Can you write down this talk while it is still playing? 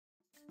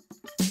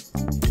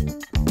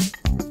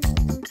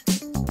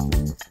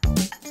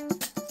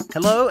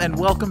Hello and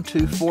welcome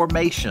to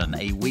Formation,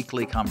 a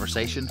weekly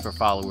conversation for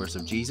followers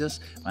of Jesus.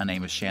 My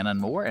name is Shannon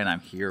Moore, and I'm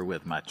here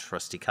with my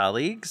trusty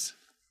colleagues.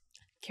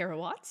 Kara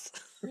Watts.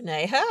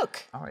 Renee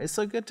Hoke. All right, it's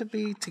so good to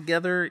be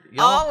together,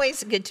 y'all.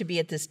 Always good to be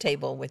at this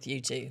table with you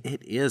two.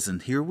 It is,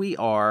 and here we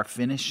are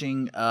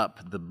finishing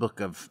up the book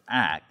of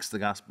Acts, the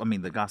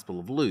Gospel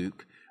of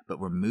Luke, but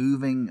we're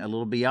moving a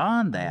little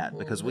beyond that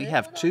because we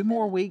have 2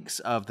 more weeks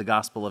of the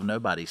Gospel of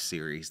Nobody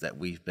series that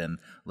we've been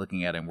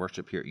looking at in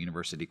worship here at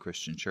University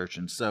Christian Church.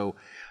 And so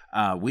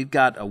we've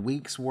got a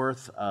week's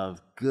worth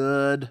of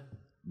good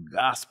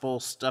gospel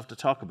stuff to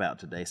talk about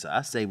today. So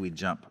I say we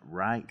jump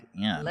right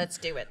in. Let's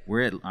do it.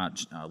 We're at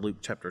Luke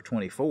chapter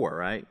 24,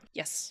 right?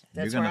 Yes.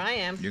 That's where I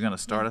am. You're going to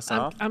start us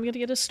off? I'm going to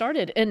get us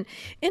started. And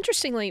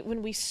interestingly,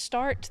 when we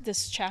start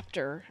this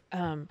chapter,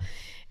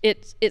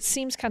 it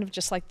seems kind of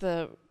just like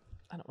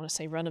I don't want to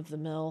say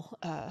run-of-the-mill,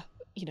 the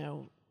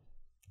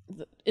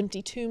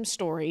empty tomb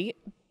story,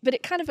 but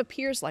it kind of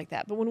appears like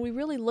that. But when we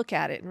really look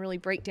at it and really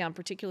break down,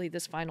 particularly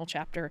this final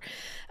chapter,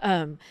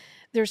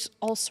 there's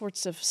all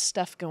sorts of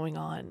stuff going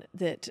on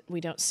that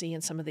we don't see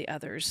in some of the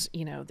others.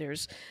 You know, there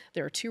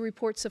are 2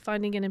 reports of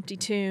finding an empty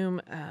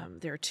tomb.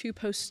 There are 2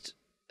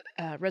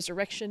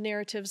 resurrection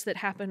narratives that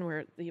happen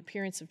where the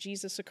appearance of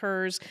Jesus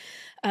occurs.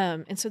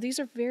 And so these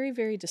are very,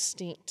 very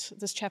distinct.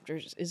 This chapter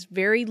is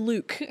very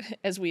Luke,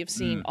 as we have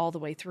seen all the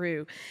way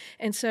through.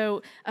 And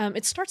so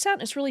it starts out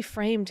and it's really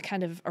framed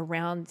kind of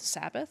around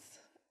Sabbath,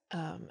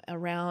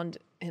 and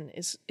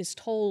is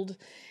told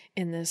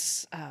in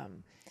this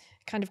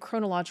kind of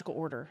chronological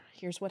order.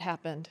 Here's what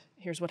happened.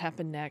 Here's what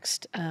happened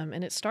next.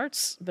 And it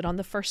starts, but on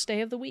the first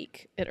day of the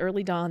week, at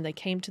early dawn, they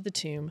came to the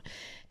tomb,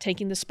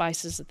 taking the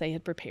spices that they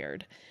had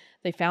prepared.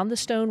 They found the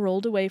stone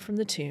rolled away from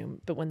the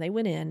tomb, but when they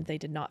went in, they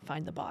did not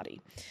find the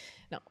body.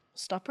 Now,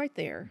 stop right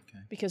there,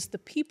 because the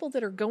people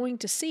that are going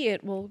to see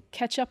it will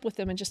catch up with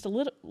them in just a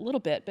little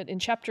bit. But in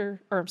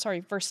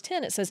verse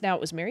 10, it says, "Now it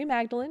was Mary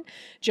Magdalene,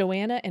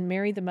 Joanna, and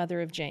Mary, the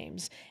mother of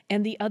James,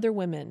 and the other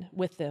women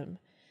with them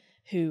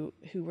who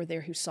were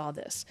there who saw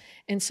this."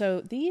 And so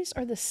these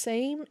are the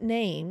same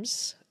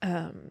names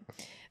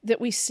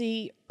that we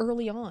see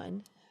early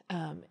on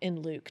in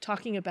Luke,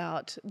 talking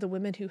about the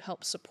women who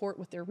helped support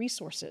with their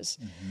resources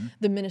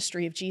the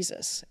ministry of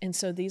Jesus. And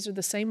so these are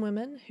the same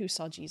women who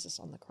saw Jesus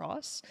on the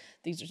cross.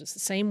 These are just the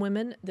same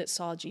women that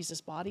saw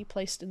Jesus' body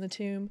placed in the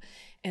tomb.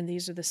 And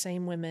these are the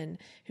same women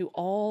who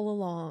all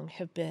along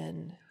have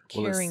been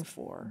caring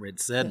for. It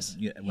said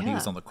when he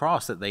was on the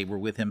cross that they were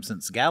with him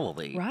since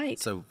Galilee. Right.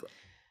 So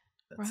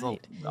that's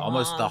right.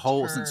 Almost the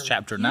whole since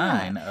chapter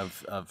 9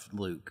 of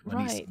Luke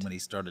when he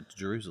started to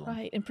Jerusalem.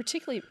 Right, and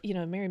particularly,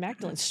 Mary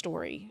Magdalene's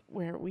story,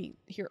 where we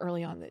hear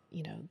early on that,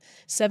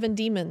 7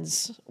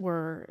 demons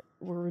were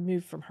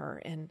removed from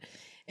her, and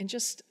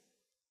just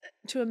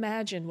to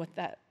imagine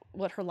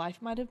what her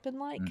life might have been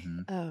like,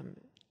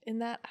 in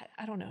that,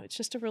 I don't know, it's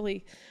just a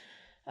really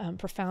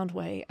profound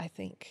way, I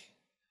think,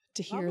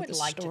 to hear the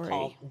story. I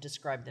would like to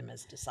describe them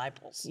as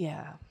disciples.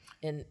 Yeah.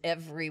 In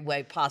every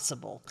way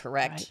possible,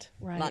 correct?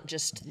 Right. Not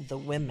just the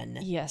women,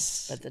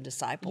 yes, but the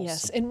disciples.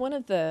 Yes, in one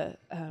of the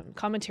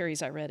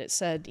commentaries I read, it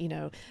said,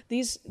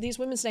 these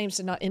women's names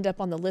did not end up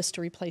on the list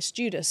to replace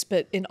Judas,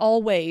 but in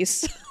all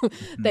ways,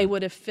 they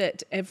would have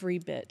fit every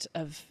bit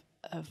of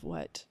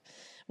what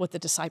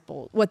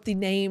the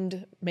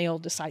named male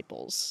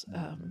disciples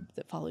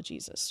that followed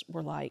Jesus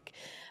were like.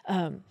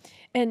 And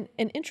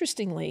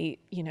interestingly,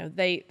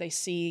 they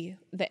see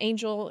the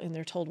angel and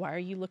they're told, "Why are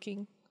you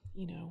looking,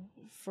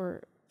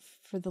 for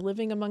the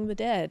living among the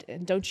dead?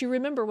 And don't you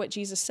remember what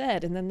Jesus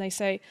said?" And then they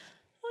say,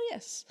 "Oh,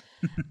 yes,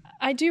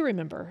 I do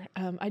remember.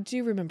 I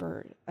do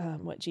remember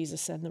what Jesus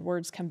said." And the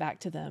words come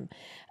back to them.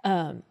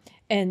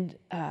 And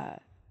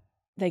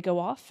they go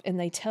off and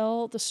they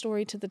tell the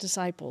story to the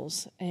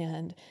disciples.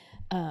 And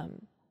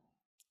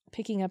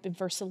picking up in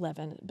verse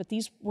 11, "But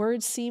these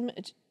words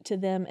seemed to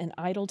them an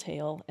idle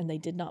tale, and they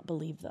did not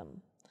believe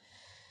them."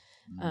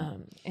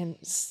 And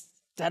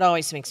that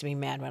always makes me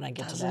mad when I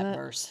get to that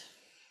verse.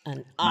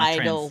 An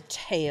idle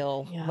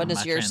tale. Yeah. What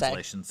does yours say? My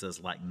translation says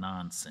like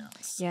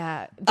nonsense.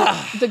 Yeah.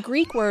 The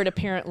Greek word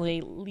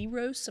apparently,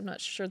 leros, I'm not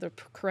sure the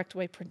correct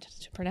way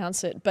to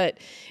pronounce it, but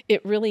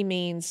it really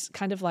means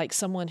kind of like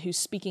someone who's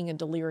speaking in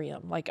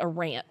delirium, like a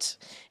rant.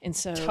 And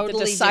so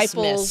totally the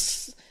disciples...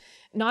 dismissed.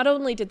 Not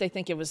only did they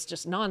think it was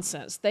just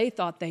nonsense, they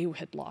thought they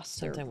had lost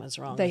something was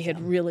wrong. They had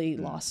really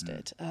lost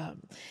it.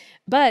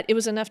 But it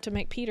was enough to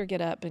make Peter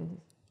get up and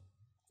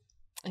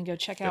go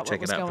check out what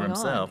was going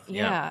himself. on.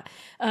 Yeah.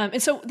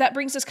 And so that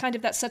brings us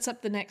that sets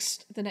up the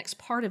next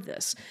part of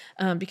this,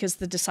 because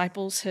the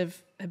disciples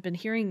have been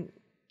hearing,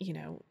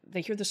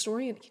 they hear the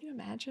story, and can you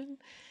imagine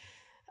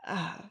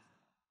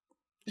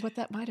what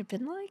that might have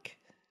been like?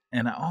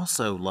 And I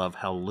also love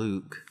how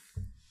Luke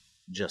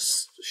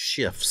just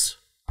shifts.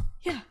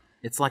 Yeah.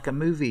 It's like a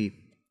movie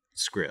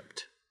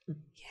script.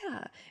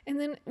 Yeah,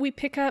 and then we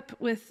pick up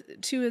with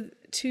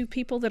two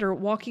people that are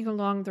walking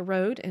along the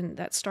road, and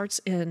that starts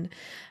in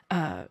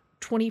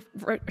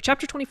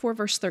chapter 24,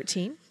 verse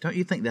 13. Don't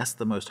you think that's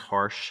the most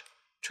harsh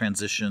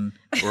transition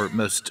or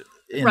most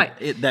Right.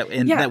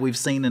 that we've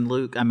seen in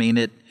Luke. I mean,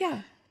 it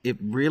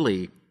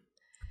really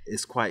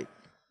is quite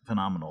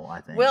phenomenal,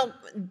 I think. Well,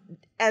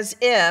 as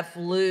if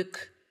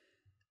Luke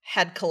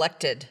had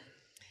collected,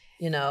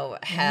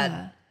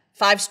 had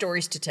 5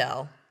 stories to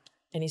tell,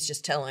 and he's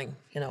just telling,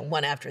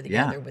 one after the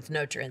other with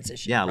no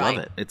transition. Yeah, I right?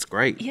 love it. It's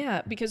great.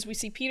 Yeah, because we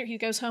see Peter, he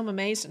goes home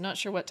amazed and not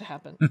sure what to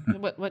happen.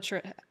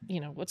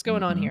 What's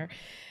going on here.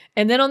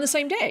 And then on the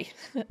same day,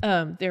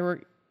 there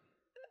were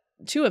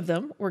 2 of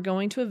them were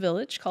going to a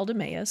village called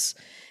Emmaus.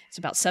 It's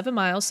about 7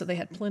 miles, so they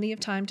had plenty of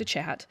time to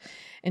chat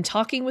and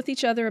talking with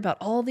each other about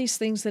all these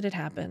things that had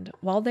happened.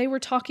 While they were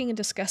talking and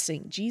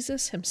discussing,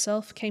 Jesus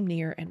himself came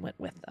near and went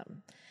with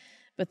them.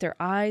 But their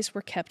eyes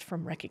were kept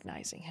from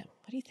recognizing him.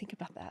 What do you think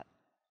about that?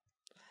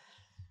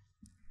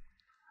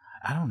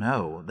 I don't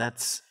know.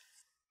 That's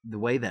the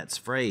way that's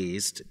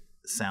phrased.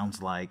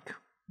 Sounds like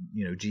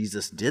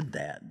Jesus did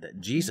that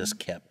Jesus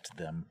kept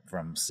them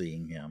from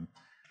seeing him.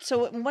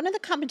 So one of the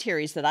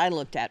commentaries that I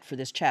looked at for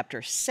this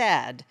chapter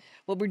said,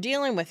 what we're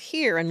dealing with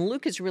here, and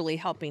Luke is really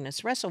helping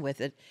us wrestle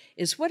with it,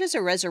 is what does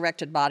a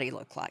resurrected body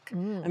look like?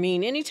 I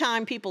mean,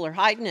 anytime people are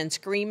hiding and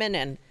screaming,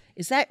 and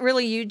is that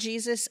really you,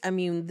 Jesus? I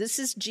mean, this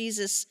is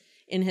Jesus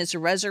in his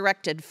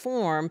resurrected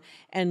form,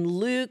 and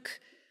Luke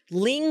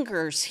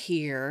lingers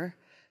here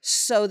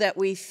so that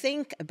we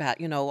think about,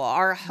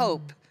 our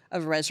hope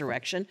of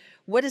resurrection.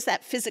 What does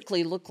that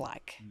physically look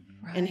like?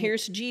 Right. And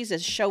here's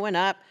Jesus showing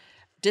up,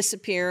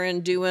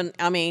 disappearing, doing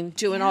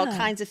all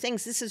kinds of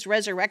things. This is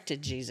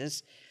resurrected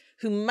Jesus,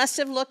 who must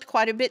have looked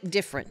quite a bit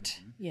different.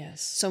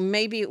 Yes. So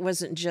maybe it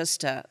wasn't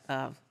just a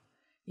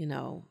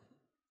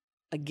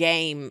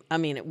game. I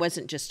mean, it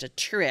wasn't just a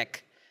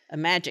trick, a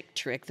magic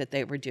trick that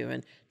they were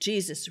doing.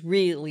 Jesus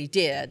really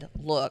did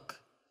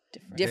look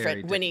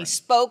different. When he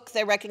spoke,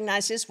 they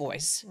recognized his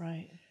voice.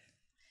 Right.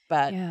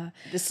 But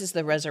this is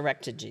the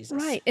resurrected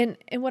Jesus. Right. And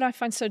what I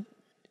find so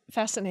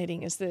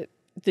fascinating is that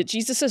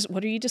Jesus says,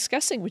 what are you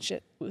discussing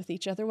with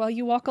each other while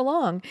you walk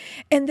along?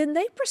 And then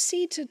they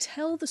proceed to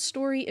tell the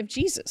story of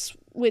Jesus,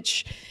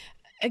 which,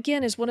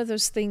 again, is one of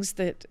those things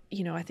that,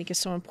 I think is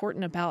so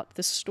important about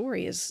this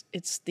story is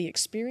it's the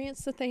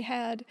experience that they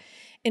had,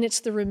 and it's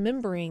the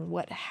remembering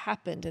what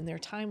happened in their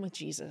time with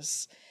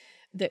Jesus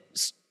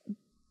that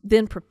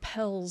then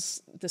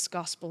propels this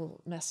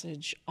gospel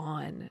message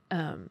on.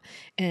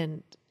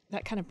 And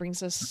that kind of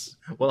brings us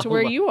to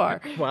where you are.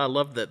 Well, I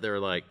love that they're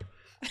like,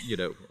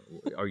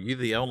 are you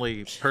the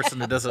only person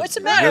that doesn't? What's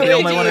the matter? You're the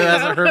only one who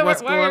hasn't heard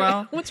what's going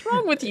on. What's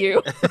wrong with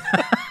you?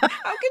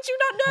 How could you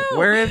not know?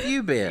 Where have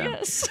you been?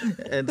 Yes.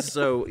 And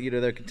so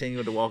they're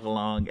continuing to walk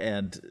along,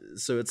 and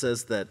so it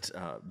says that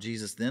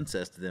Jesus then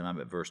says to them, I'm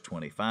at verse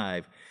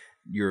 25,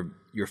 "You're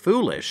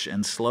foolish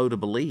and slow to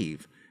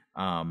believe.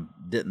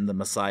 Didn't the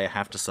Messiah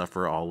have to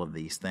suffer all of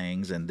these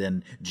things?" And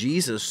then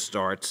Jesus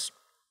starts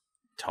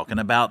talking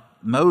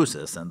about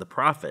Moses and the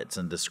prophets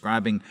and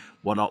describing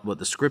what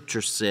the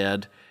scripture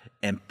said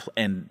and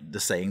the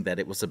saying that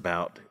it was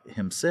about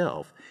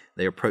himself.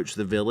 They approached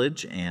the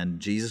village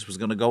and Jesus was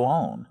going to go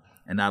on.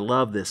 And I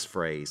love this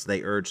phrase.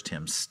 They urged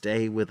him,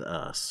 "Stay with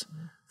us,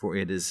 for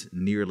it is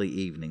nearly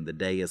evening. The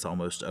day is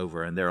almost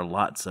over." And there are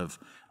lots of,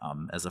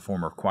 as a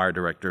former choir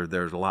director,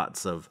 there's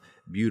lots of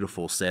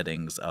beautiful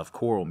settings of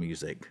choral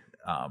music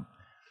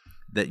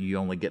that you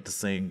only get to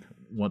sing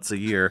once a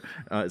year,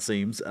 it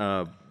seems,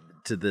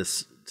 to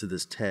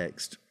this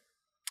text.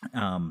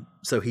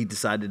 So he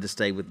decided to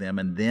stay with them,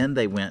 and then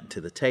they went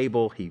to the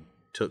table. He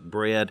took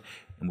bread,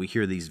 and we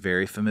hear these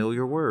very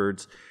familiar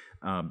words,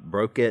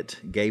 broke it,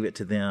 gave it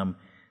to them.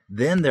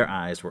 Then their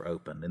eyes were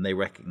opened, and they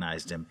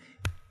recognized him,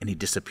 and he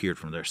disappeared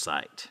from their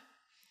sight.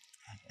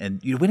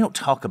 And we don't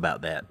talk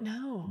about that,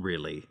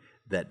 really,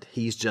 that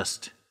he's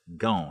just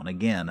gone.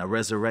 Again, a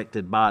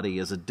resurrected body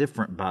is a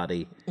different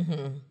body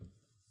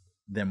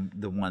than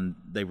the one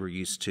they were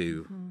used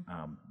to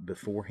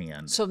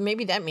beforehand. So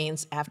maybe that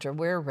means after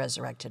we're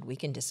resurrected, we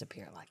can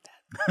disappear like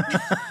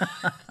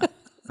that.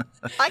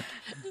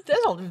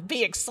 That'll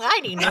be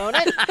exciting, won't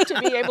it? To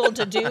be able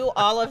to do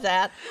all of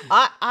that.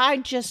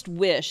 I just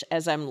wish,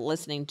 as I'm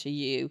listening to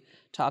you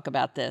talk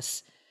about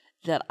this,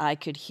 that I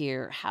could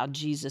hear how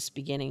Jesus,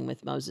 beginning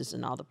with Moses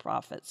and all the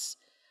prophets,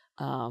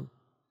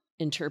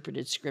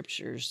 interpreted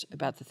scriptures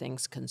about the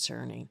things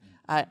concerning.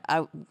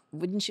 I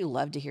wouldn't you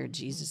love to hear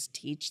Jesus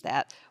teach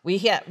that? We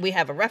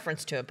have a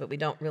reference to it, but we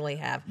don't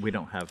have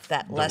the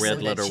that lesson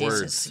red letter that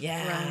Jesus, words.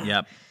 Yeah. Right.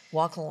 Yep.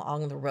 Walk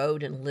along the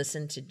road and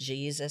listen to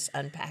Jesus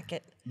unpack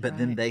it. But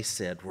then they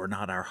said, "Were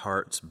not our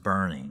hearts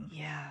burning?"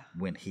 Yeah.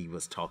 When he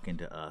was talking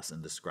to us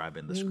and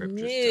describing the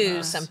scriptures to Knew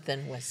us.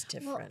 something was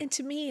different. Well, and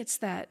to me, it's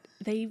that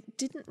they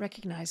didn't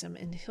recognize him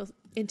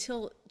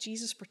until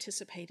Jesus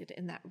participated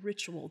in that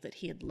ritual that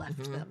he had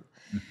left them.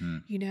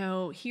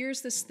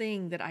 Here's this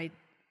thing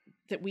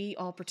that we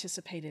all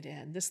participated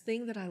in, this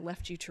thing that I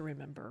left you to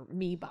remember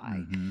me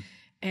by.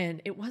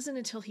 And it wasn't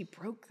until he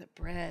broke the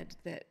bread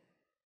that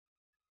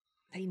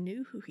they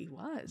knew who he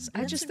was.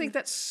 I just think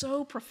that's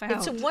so profound.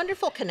 It's a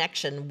wonderful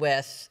connection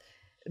with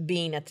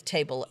being at the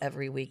table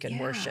every week in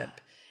worship.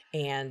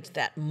 and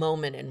that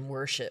moment in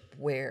worship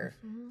where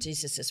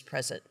Jesus is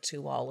present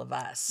to all of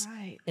us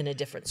Right. in a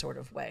different sort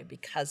of way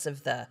because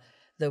of the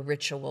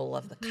ritual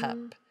of the cup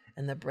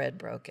and the bread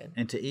broken.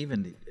 And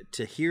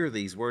to hear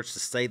these words, to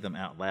say them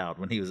out loud.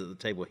 When he was at the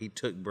table, he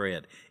took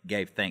bread,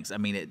 gave thanks. I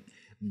mean,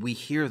 we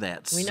hear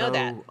that We so know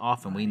that.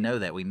 often. We know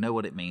that. We know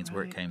what it means,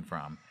 where it came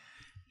from.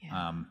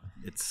 Yeah.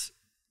 It's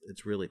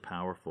really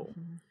powerful.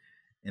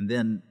 And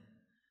then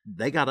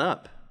they got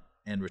up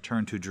and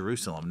returned to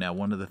Jerusalem. Now,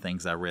 one of the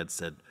things I read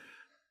said,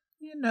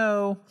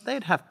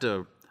 they'd have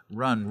to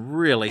run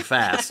really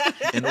fast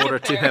in order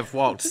to have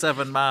walked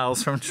 7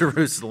 miles from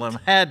Jerusalem,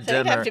 had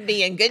They'd dinner, have to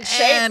be in good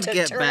shape and to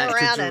get turn back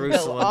around to and go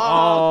Jerusalem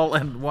all. all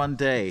in one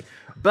day.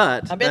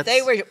 But I bet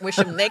they were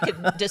wishing they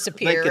could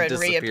disappear they could and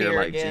disappear reappear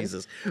like again.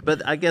 Jesus.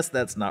 But I guess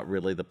that's not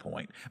really the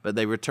point. But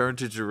they return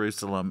to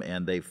Jerusalem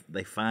and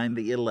they find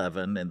the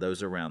 11 and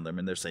those around them,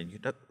 and they're saying,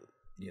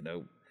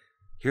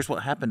 here's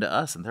what happened to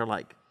us. And they're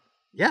like,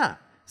 yeah,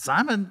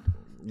 Simon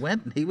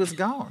went and he was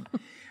gone.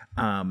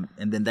 And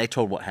then they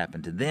told what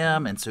happened to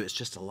them. And so it's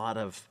just a lot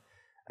of,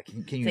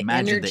 can you The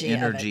imagine the energy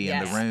of it, energy in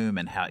the yes. room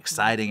and how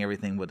exciting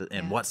everything would,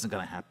 and what's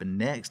going to happen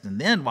next.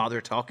 And then while they're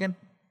talking,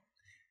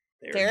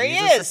 There he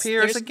Jesus is.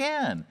 appears There's-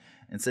 again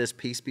and says,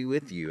 peace be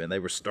with you. And they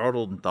were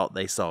startled and thought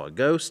they saw a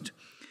ghost.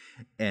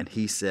 And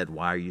he said,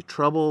 why are you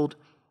troubled?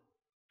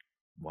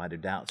 Why do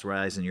doubts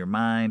rise in your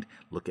mind?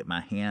 Look at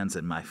my hands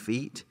and my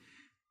feet.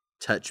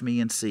 Touch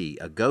me and see.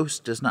 A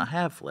ghost does not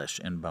have flesh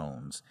and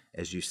bones,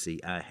 as you see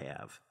I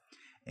have.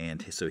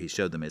 And so he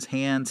showed them his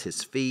hands,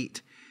 his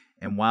feet.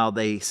 And while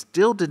they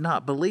still did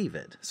not believe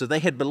it, so they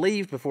had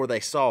believed before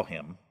they saw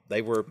him.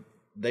 They were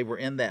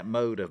in that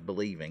mode of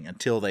believing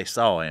until they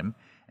saw him,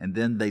 and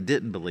then they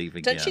didn't believe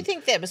again. Don't you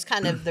think that was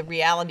kind of the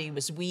reality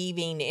was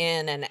weaving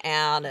in and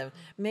out of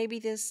maybe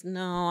this?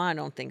 No, I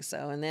don't think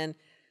so. And then,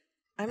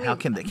 I mean, How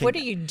can they- what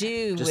do you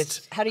do just-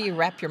 with, how do you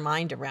wrap your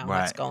mind around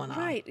what's Right. going on?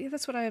 Right. Yeah,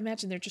 that's what I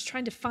imagine. They're just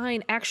trying to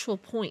find actual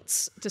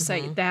points to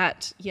say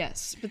that,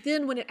 yes. But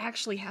then when it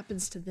actually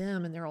happens to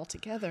them and they're all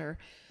together,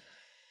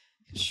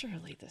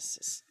 surely this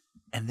is.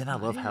 And then I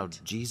love how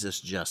Jesus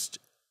just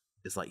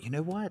is like, you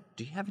know what?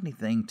 Do you have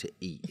anything to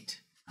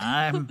eat?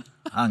 I'm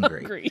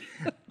hungry. Hungry.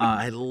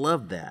 I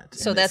love that.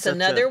 So And that's it's such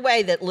another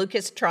way that Luke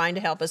is trying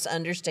to help us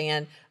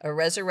understand a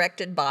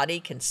resurrected body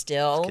can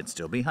still It can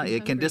still be hungry.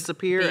 It can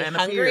disappear be and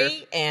appear.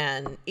 hungry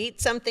and eat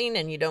something,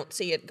 and you don't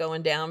see it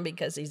going down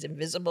because he's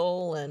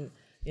invisible. And,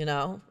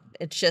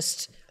 it's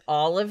just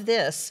all of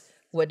this.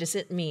 What does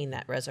it mean,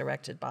 that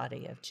resurrected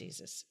body of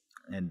Jesus?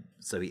 And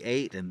so he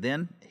ate, and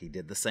then he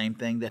did the same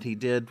thing that he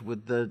did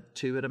with the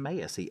two at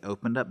Emmaus. He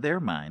opened up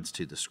their minds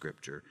to the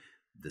scripture.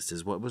 This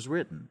is what was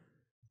written,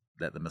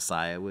 that the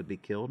Messiah would be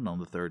killed and on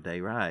the third day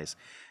rise.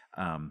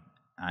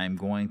 I'm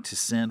going to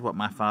send what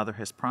my Father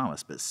has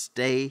promised, but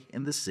stay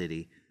in the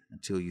city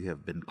until you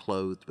have been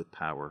clothed with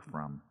power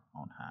from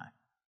on high.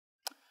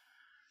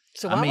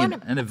 So I mean,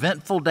 an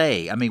eventful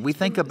day. I mean, we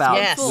think about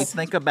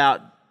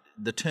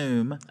the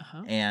tomb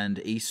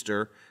and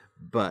Easter,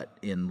 but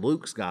in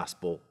Luke's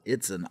gospel,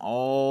 it's an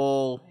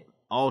all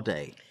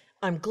day.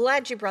 I'm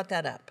glad you brought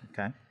that up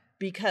Okay.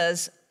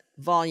 because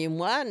volume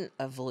 1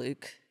 of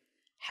Luke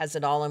has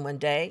it all in one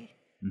day.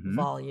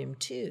 Volume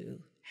 2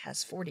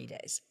 has 40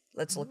 days.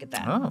 Let's look at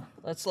that. Oh.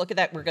 Let's look at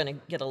that. We're going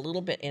to get a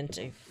little bit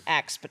into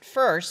Acts, but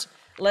first,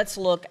 let's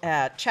look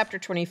at chapter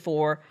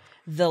 24,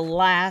 the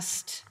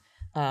last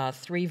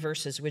 3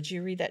 verses. Would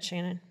you read that,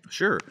 Shannon?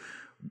 Sure.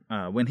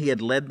 When he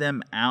had led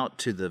them out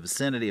to the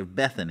vicinity of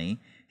Bethany,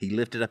 he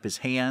lifted up his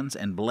hands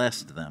and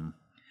blessed them.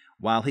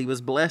 While he was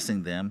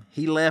blessing them,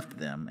 he left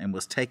them and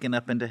was taken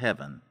up into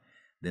heaven.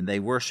 Then they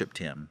worshipped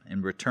him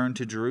and returned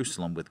to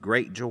Jerusalem with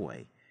great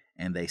joy,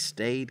 and they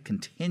stayed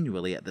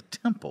continually at the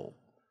temple,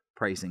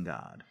 praising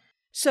God.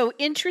 So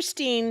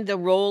interesting, the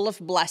role of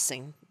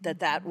blessing,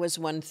 that was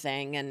one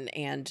thing.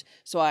 And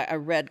so I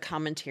read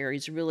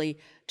commentaries really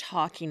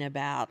talking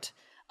about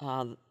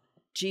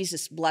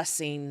Jesus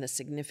blessing, the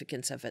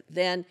significance of it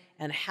then,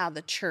 and how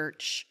the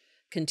church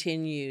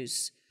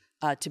continues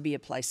to be a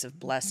place of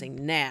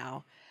blessing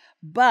now.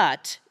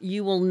 But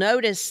you will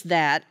notice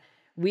that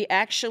we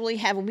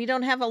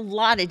don't have a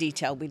lot of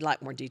detail. We'd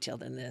like more detail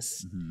than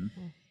this.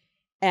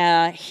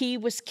 He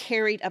was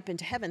carried up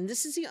into heaven.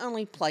 This is the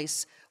only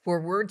place where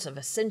words of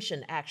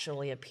ascension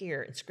actually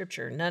appear in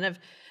Scripture. None of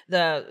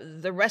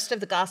the rest of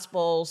the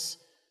Gospels,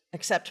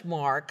 except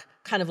Mark,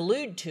 kind of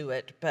allude to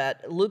it,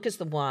 but Luke is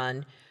the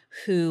one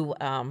who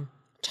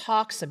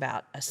talks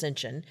about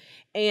ascension.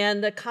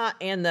 And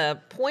the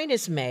point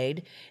is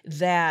made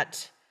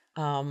that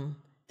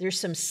there's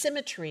some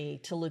symmetry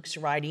to Luke's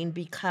writing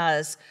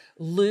because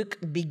Luke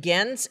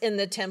begins in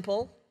the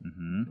temple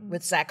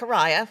with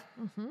Zechariah.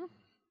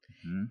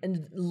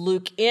 And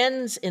Luke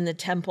ends in the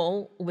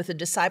temple with the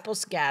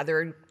disciples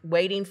gathered,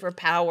 waiting for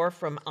power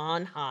from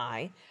on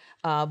high.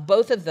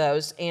 Both of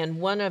those, and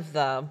one of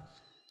the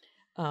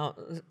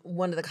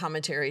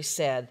commentaries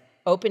said,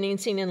 opening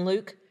scene in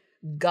Luke,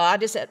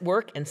 God is at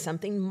work and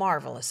something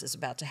marvelous is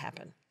about to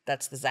happen.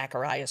 That's the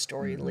Zechariah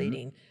story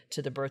leading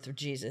to the birth of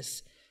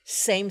Jesus.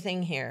 Same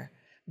thing here.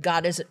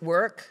 God is at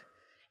work,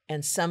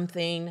 and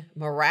something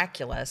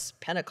miraculous,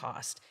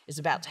 Pentecost, is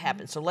about to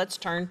happen. So let's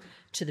turn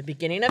to the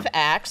beginning of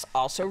Acts,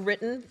 also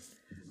written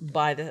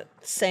by the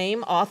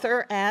same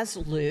author as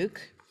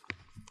Luke,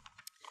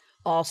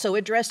 also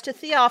addressed to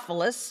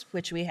Theophilus,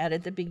 which we had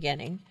at the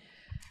beginning.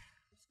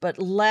 But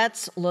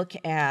let's look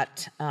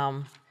at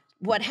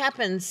what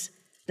happens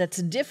that's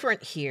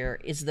different here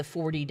is the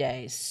 40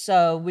 days.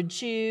 So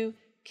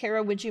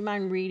Kara, would you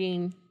mind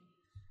reading?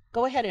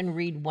 Go ahead and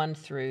read 1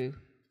 through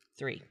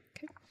 3.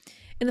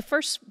 In the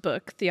first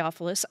book,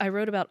 Theophilus, I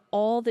wrote about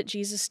all that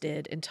Jesus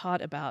did and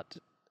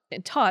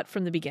taught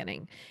from the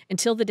beginning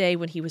until the day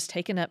when he was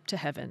taken up to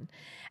heaven,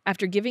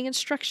 after giving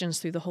instructions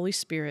through the Holy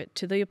Spirit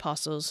to the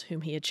apostles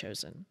whom he had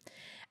chosen.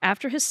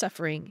 After his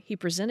suffering, he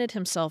presented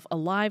himself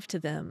alive to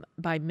them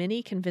by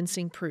many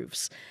convincing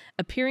proofs,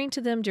 appearing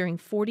to them during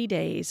 40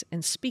 days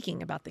and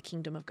speaking about the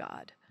kingdom of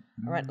God.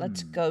 All right,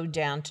 let's go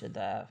down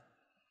to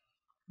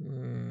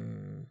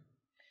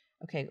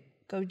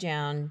go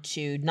down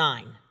to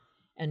 9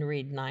 and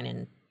read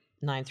 9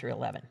 through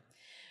 11.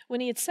 When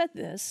he had said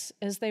this,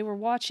 as they were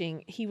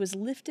watching, he was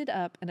lifted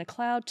up, and a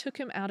cloud took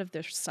him out of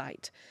their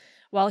sight.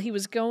 While he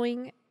was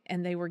going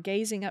and they were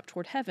gazing up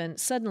toward heaven,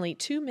 suddenly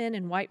 2 men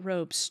in white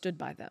robes stood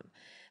by them.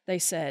 They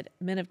said,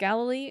 "Men of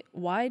Galilee,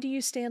 why do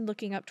you stand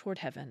looking up toward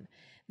heaven?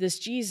 This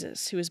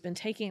Jesus, who has been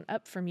taken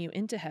up from you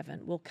into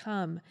heaven, will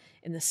come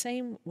in the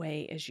same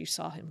way as you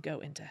saw him go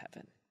into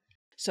heaven."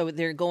 So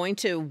they're going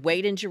to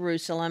wait in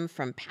Jerusalem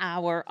from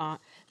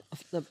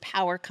the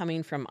power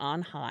coming from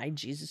on high.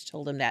 Jesus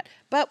told them that.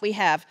 But we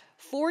have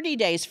 40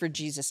 days for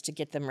Jesus to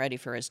get them ready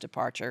for his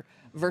departure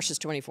versus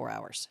 24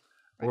 hours.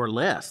 Or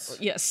less.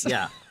 Yes.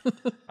 Yeah.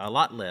 A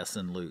lot less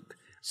in Luke.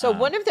 So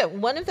one of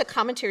the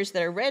commentaries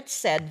that I read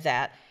said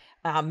that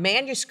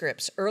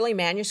early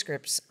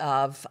manuscripts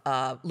of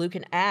Luke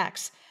and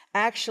Acts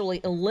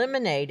actually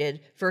eliminated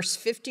verse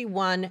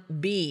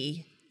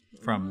 51b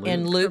From Luke.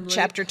 in Luke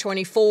chapter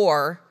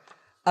 24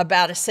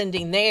 about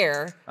ascending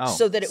there,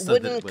 so that it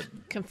wouldn't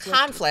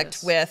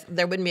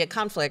there wouldn't be a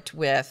conflict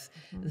with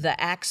the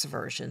Acts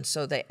version.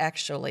 So they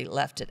actually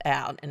left it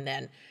out, and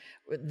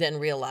then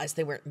realized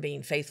they weren't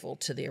being faithful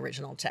to the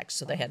original text.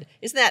 So they had,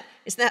 isn't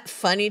that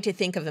funny to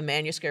think of a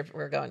manuscript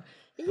where we're going,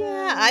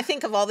 yeah, I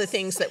think of all the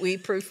things that we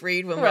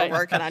proofread when we're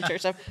working on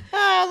church stuff.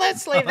 Oh,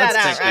 let's leave that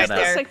out right there.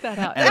 Let's take that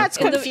out. That's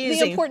And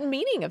confusing. the important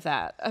meaning of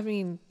that. I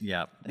mean,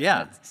 Yeah.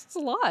 it's a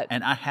lot.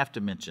 And I have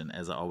to mention,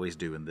 as I always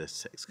do when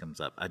this text comes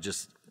up,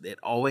 it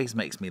always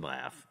makes me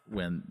laugh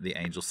when the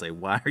angels say,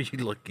 "Why are you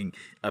looking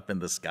up in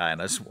the sky?"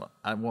 And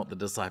I want the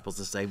disciples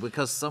to say,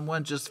 "Because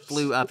someone just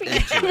flew up into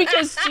it."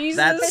 Because Jesus.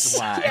 That's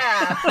why.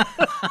 Yeah.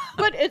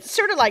 But it's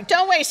sort of like,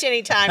 don't waste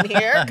any time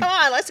here. Come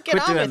on, let's get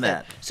Quit on doing with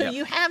that. it. So Yep.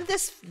 you have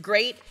this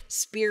great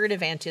spirit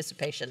of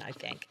anticipation, I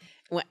think.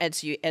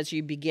 As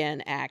you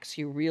begin Acts,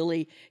 you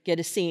really get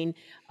a scene.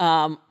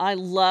 I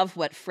love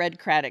what Fred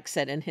Craddock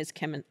said in his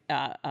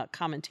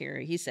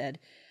commentary. He said,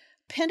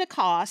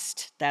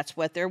 Pentecost, that's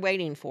what they're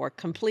waiting for,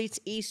 completes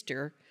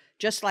Easter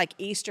just like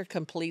Easter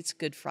completes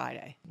Good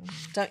Friday.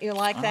 Don't you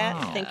like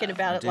that? Thinking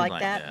about it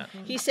like that?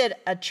 He said,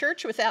 a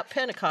church without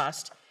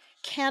Pentecost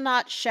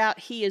cannot shout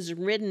he is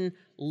risen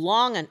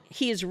long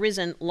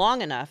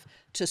enough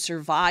to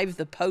survive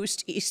the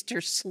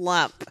post-Easter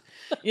slump.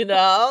 You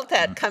know,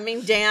 that coming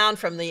down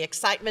from the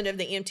excitement of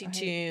the empty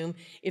tomb.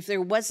 If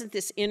there wasn't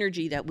this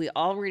energy that we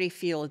already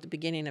feel at the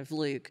beginning of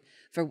Luke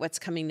for what's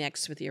coming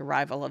next with the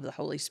arrival of the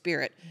Holy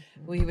Spirit,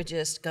 we would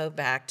just go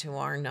back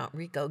to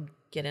we go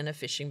get in a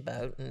fishing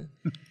boat and,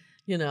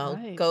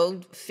 go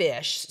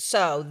fish.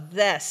 So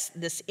this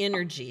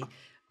energy,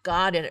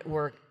 God at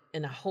work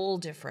in a whole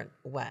different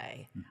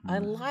way. I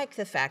like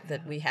the fact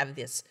that we have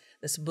this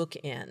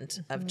bookend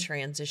of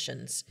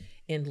transitions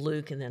in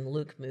Luke and then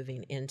Luke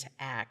moving into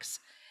Acts.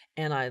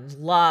 And I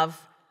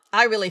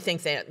really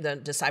think that the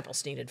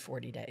disciples needed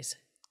 40 days.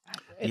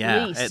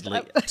 At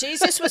least.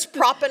 Jesus was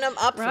propping them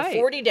up for Right.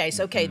 40 days.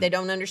 Okay, they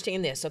don't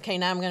understand this. Okay,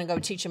 now I'm going to go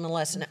teach them a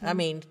lesson. I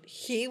mean,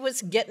 he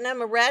was getting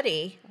them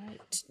ready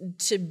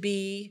to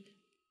be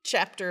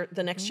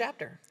the next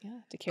chapter. Yeah,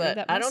 to carry But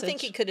that I message. don't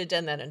think he could have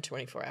done that in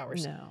 24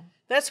 hours. No.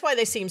 That's why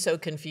they seem so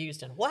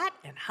confused and what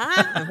and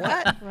huh and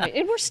what. Right,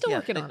 and we're still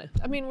working on it.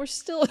 I mean, we're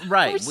still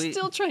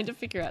still trying to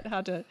figure out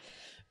how to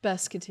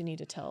best continue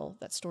to tell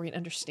that story and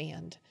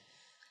understand.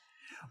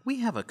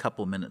 We have a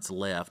couple minutes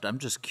left. I'm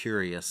just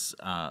curious,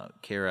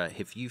 Kara,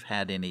 if you've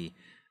had any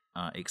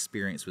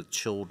experience with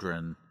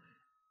children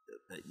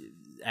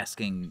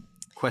asking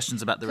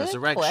questions about the Good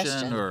resurrection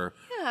question. or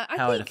Yeah, I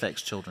how it think-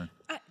 affects children.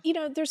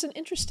 There's an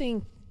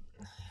interesting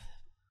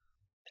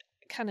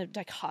kind of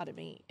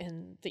dichotomy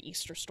in the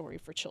Easter story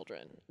for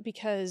children,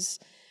 because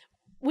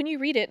when you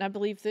read it, and I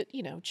believe that,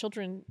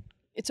 children,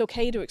 it's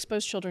okay to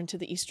expose children to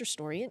the Easter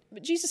story,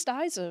 but Jesus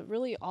dies a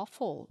really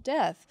awful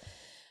death.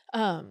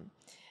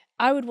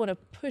 I would want to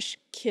push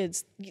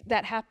kids,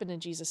 that happened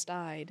and Jesus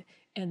died,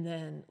 and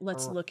then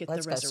let's look at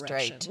let's the go straight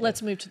resurrection. to-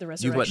 Let's move to the You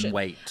resurrection. wouldn't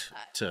wait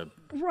to.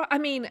 Right. I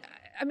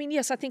mean,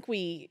 yes. I think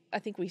we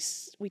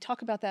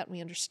talk about that and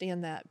we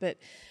understand that, but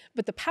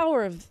the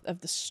power of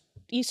the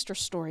Easter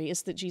story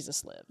is that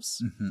Jesus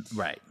lives.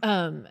 Right.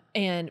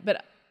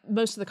 But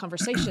most of the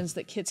conversations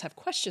that kids have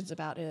questions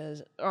about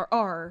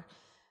are,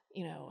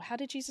 how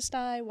did Jesus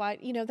die? Why?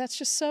 That's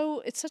just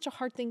it's such a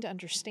hard thing to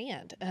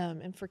understand.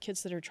 And for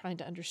kids that are trying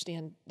to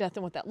understand death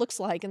and what that looks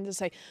like, and to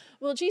say,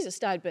 well, Jesus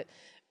died, but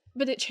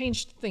it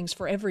changed things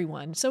for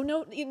everyone. So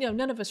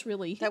none of us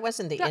really. That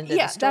wasn't the end of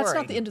the story. That's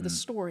not the end of the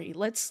story.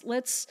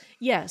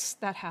 Yes,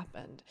 that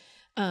happened.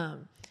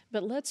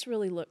 But let's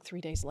really look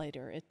 3 days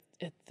later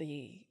at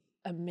the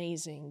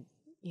amazing,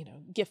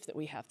 gift that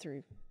we have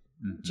through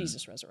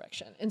Jesus'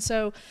 resurrection. And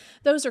so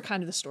those are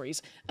kind of the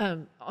stories.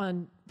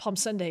 On Palm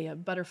Sunday, a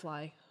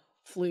butterfly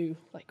flew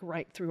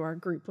right through our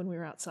group when we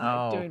were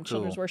outside doing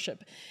children's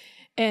worship.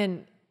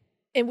 And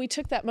we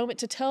took that moment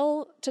to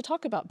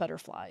talk about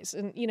butterflies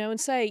and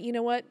say,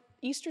 what,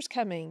 Easter's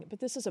coming, but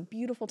this is a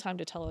beautiful time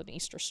to tell an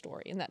Easter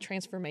story and that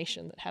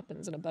transformation that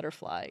happens in a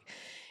butterfly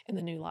in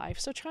the new life.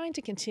 So trying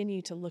to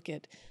continue to look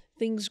at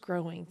things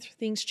growing,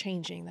 things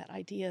changing, that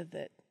idea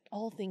that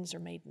all things are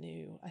made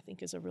new, I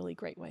think is a really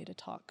great way to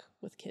talk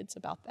with kids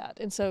about that.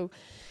 And so,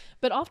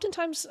 but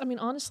oftentimes,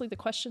 honestly, the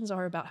questions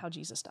are about how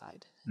Jesus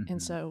died.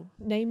 And so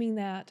naming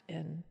that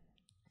and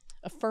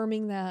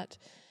affirming that,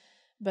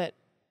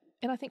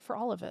 and I think for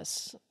all of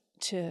us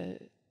to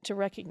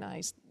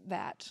recognize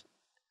that,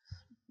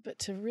 but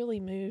to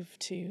really move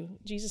to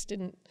Jesus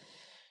didn't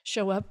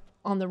show up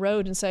on the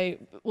road and say,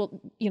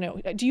 well,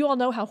 do you all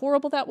know how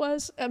horrible that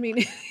was?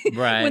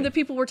 Right. When the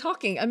people were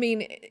talking,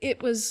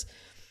 it was,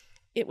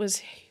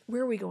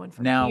 where are we going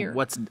from now, here?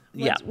 What's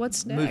next?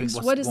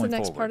 What is the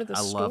next forward? part of the I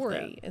love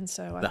story? that. And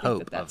so I the think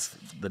hope that's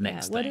of the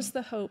next thing. What is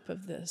the hope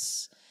of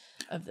this?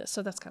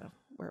 So that's kind of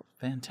where.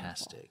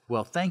 Fantastic.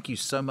 Well, thank you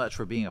so much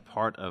for being a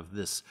part of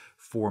this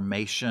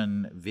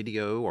formation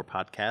video or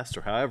podcast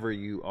or however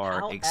you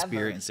are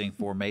experiencing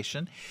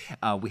formation.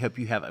 We hope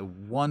you have a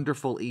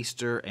wonderful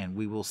Easter, and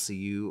we will see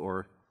you,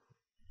 or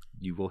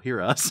you will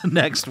hear us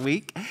next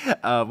week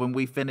when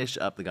we finish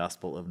up the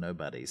Gospel of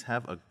Nobodies.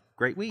 Have a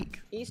great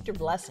week. Easter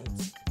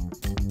blessings.